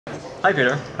Hi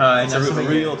Peter. Hi, it's nice a to meet you.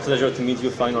 real pleasure to meet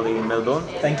you finally in Melbourne.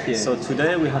 Thank you. So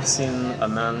today we have seen a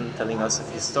man telling us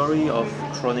his story of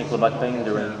chronic low back pain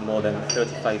during more than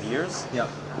 35 years. Yeah.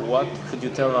 What could you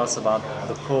tell us about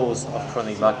the cause of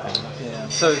chronic back pain? Yeah.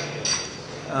 So,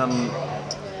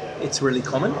 it's really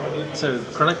common. So,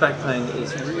 chronic back pain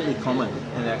is really common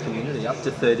in our community. Up to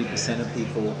 30% of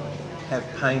people have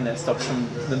pain that stops them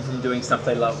from doing stuff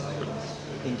they love,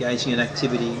 engaging in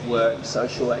activity, work,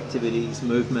 social activities,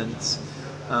 movements.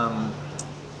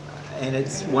 And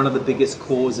it's one of the biggest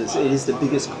causes. It is the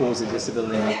biggest cause of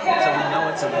disability. So we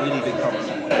know it's a really big problem.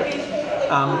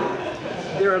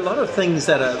 There are a lot of things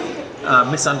that are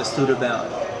misunderstood about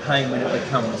pain when it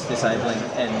becomes disabling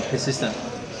and persistent.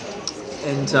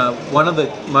 And one of the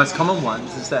most common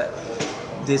ones is that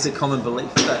there's a common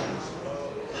belief that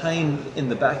pain in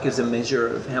the back is a measure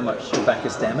of how much your back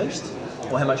is damaged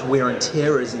or how much wear and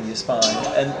tear is in your spine.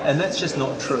 And that's just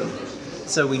not true.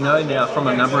 So we know now from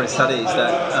a number of studies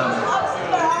that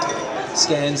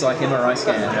scans like MRI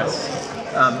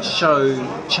scans show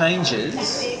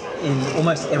changes in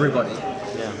almost everybody.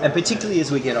 And particularly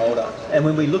as we get older. And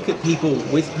when we look at people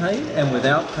with pain and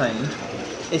without pain,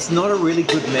 it's not a really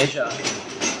good measure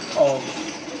of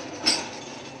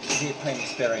their pain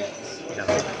experience.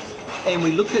 And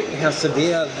we look at how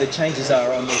severe the changes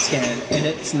are on the scan, and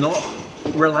it's not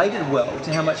related well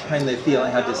to how much pain they feel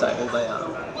and how disabled they are.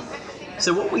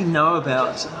 So what we know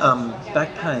about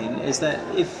back pain is that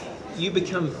if you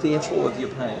become fearful of your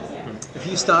pain, if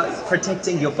you start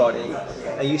protecting your body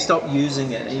and you stop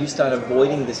using it and you start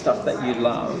avoiding the stuff that you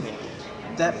love,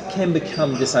 that can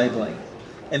become disabling.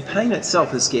 And pain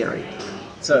itself is scary.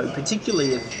 So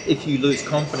particularly if you lose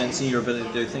confidence in your ability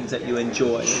to do things that you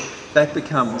enjoy, that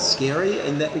becomes scary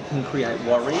and that can create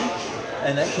worry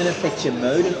and that can affect your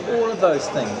mood, and all of those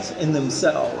things in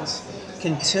themselves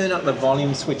can turn up the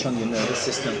volume switch on your nervous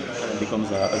system. And it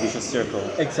becomes a vicious circle.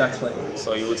 Exactly.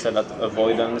 So you would say that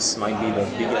avoidance might be the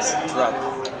biggest trap.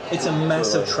 It's a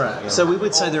massive trap. So we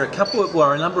would say there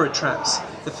are a number of traps.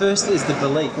 The first is the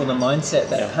belief or the mindset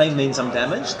that pain means I'm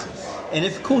damaged. And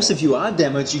of course, if you are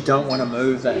damaged, you don't want to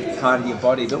move that part of your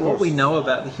body. But what we know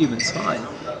about the human spine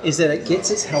is that it gets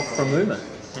its health from movement.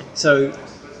 So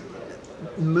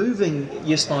moving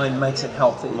your spine makes it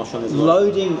healthy.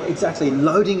 Loading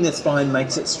the spine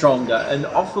makes it stronger. And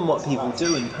often what people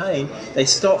do in pain, they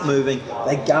stop moving,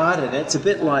 they guard it. It's a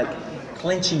bit like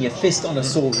clenching your fist on a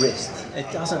sore wrist. It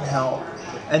doesn't help.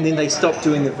 And then they stop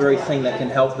doing the very thing that can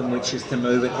help them, which is to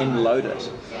move it and load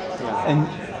it.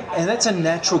 And that's a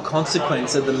natural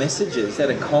consequence of the messages that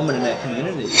are common in our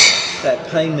community. That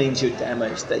pain means you're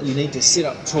damaged, that you need to sit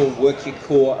up tall, work your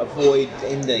core, avoid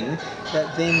bending,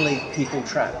 that then leave people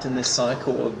trapped in this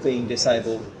cycle of being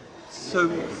disabled. So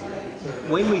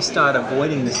when we start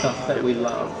avoiding the stuff that we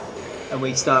love, and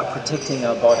we start protecting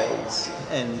our bodies,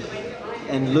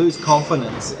 and lose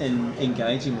confidence in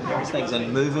engaging with those things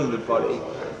and moving the body,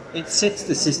 it sets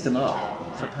the system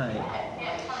up for pain.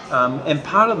 And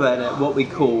part of that are what we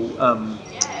call,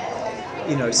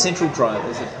 central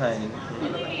drivers of pain,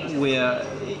 where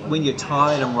when you're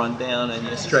tired and run down and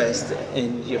you're stressed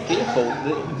and you're fearful,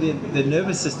 the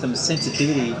nervous system's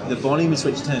sensitivity, the volume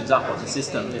switch turns up on the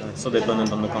system. So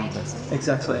dependent on the context.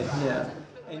 Exactly, yeah.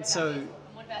 And so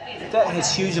that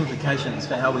has huge implications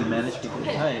for how we manage people with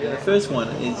pain. And the first one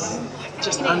is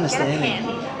just understanding,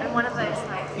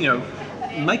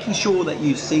 making sure that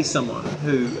you see someone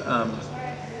who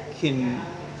can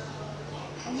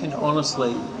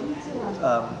honestly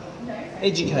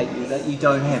educate you that you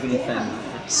don't have anything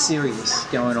serious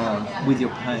going on with your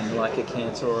pain, like a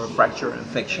cancer or a fracture, an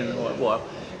infection, or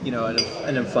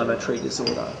an inflammatory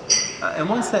disorder. And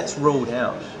once that's ruled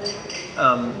out,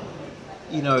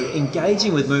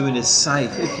 engaging with movement is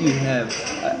safe if you have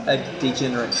a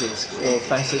degenerate disc or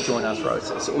facet joint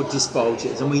arthrosis or disc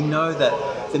bulges. And we know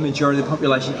that the majority of the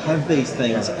population have these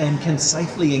things and can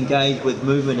safely engage with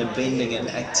movement and bending and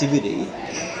activity.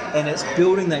 And it's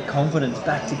building that confidence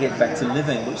to get back to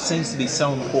living, which seems to be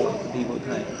so important for people with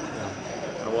pain.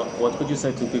 What would you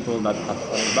say to people that have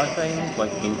chronic back pain,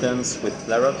 like intense with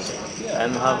flare-ups,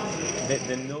 and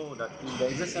they know that in the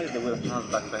exercise they will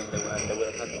have back pain, they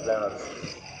will have flare-ups.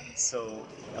 So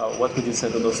what would you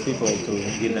say to those people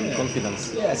to give them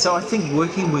confidence? Yeah, so I think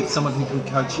working with someone who can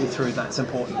coach you through that's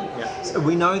important. So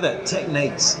we know that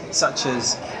techniques such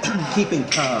as keeping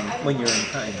calm when you're in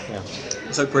pain,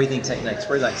 so breathing techniques,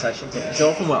 relaxation techniques. So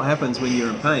often what happens when you're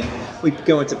in pain, we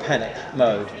go into panic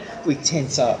mode. We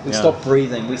tense up, we stop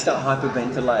breathing, we start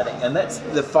hyperventilating, and that's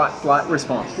the fight-flight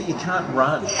response. But you can't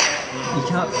run, you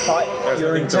can't fight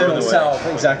your internal self,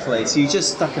 exactly. So you're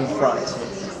just stuck in fright.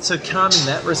 So calming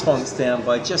that response down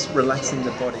by just relaxing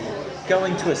the body,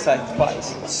 going to a safe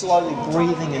place, slowly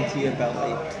breathing into your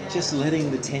belly, just letting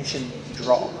the tension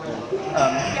drop,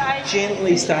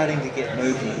 gently starting to get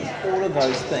movement. All of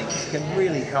those things can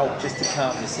really help just to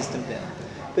calm the system down.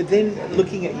 But then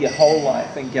looking at your whole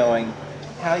life and going,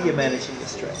 how are you managing your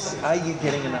stress? Are you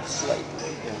getting enough sleep?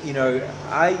 You know,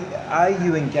 are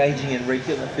you engaging in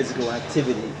regular physical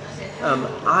activity?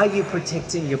 Are you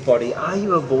protecting your body? Are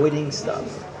you avoiding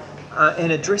stuff?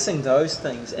 And addressing those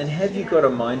things, and have you got a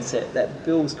mindset that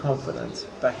builds confidence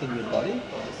back in your body?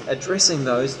 Addressing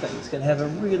those things can have a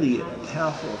really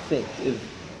powerful effect of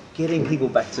getting people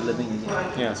back to living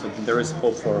again. Yeah, so there is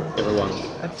hope for everyone.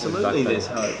 Absolutely, there's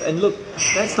hope. And look,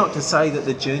 that's not to say that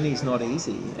the journey is not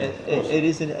easy.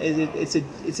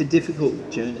 It's a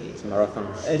difficult journey. It's a marathon.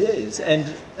 It is,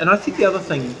 and I think the other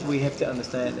thing we have to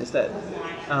understand is that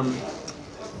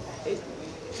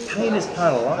pain is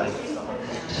part of life.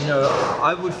 You know,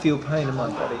 I would feel pain in my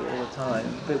body all the time,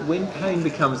 but when pain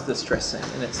becomes distressing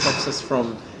and it stops us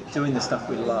from doing the stuff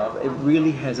we love, it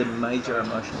really has a major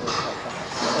emotional impact on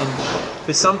us. And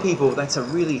for some people, that's a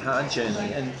really hard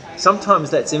journey, and sometimes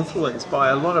that's influenced by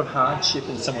a lot of hardship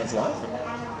in someone's life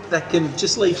that can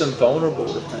just leave them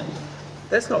vulnerable to pain.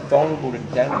 That's not vulnerable to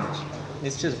damage.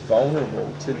 It's just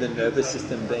vulnerable to the nervous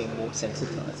system being more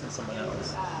sensitized than someone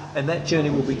else. And that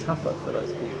journey will be tougher for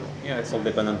those people. Yeah, it's all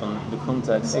dependent on the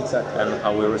context. Exactly. And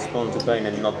how we respond to pain,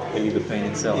 and not really the pain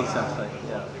itself. Exactly,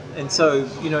 yeah. And so,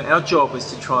 you know, our job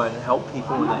is to try and help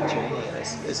people in that journey. And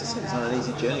as I said, it's not an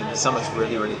easy journey. Some it's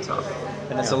really, really tough.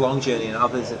 And it's a long journey, and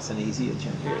others it's an easier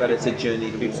journey. But it's a journey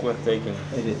to It's worth taking.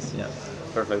 It is, yeah.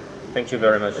 Perfect. Thank you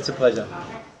very much. It's a pleasure.